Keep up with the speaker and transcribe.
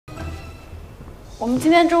我们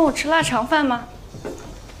今天中午吃腊肠饭吗？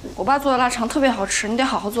我爸做的腊肠特别好吃，你得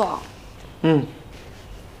好好做啊。嗯。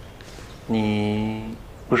你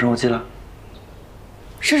不生我气了？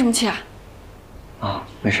生什么气啊？啊，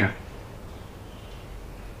没事。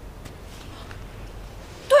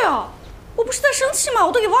对哦，我不是在生气吗？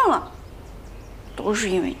我都给忘了。都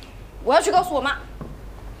是因为你，我要去告诉我妈。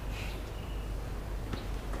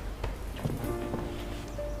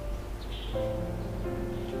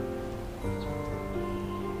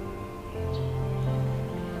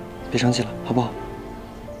 别生气了，好不好？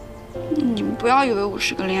你们不要以为我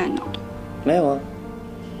是个恋爱脑的。没有啊，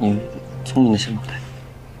你聪明的小脑袋。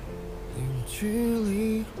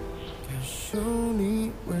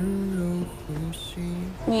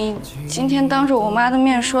你今天当着我妈的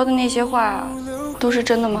面说的那些话，都是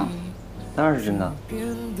真的吗？当然是真的。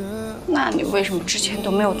那你为什么之前都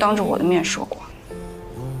没有当着我的面说过？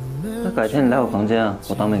那改天你来我房间啊，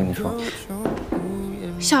我当面跟你说。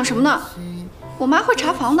想什么呢？ 我妈会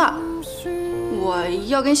查房的，我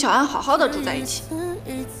要跟小安好好的住在一起。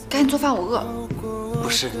赶紧做饭，我饿。不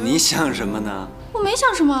是你想什么呢？我没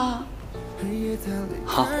想什么。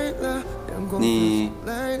好，你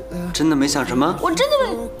真的没想什么？我真的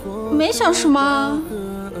没想什么。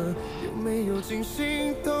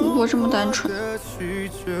我这么单纯。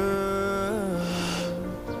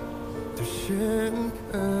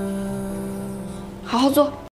好好做。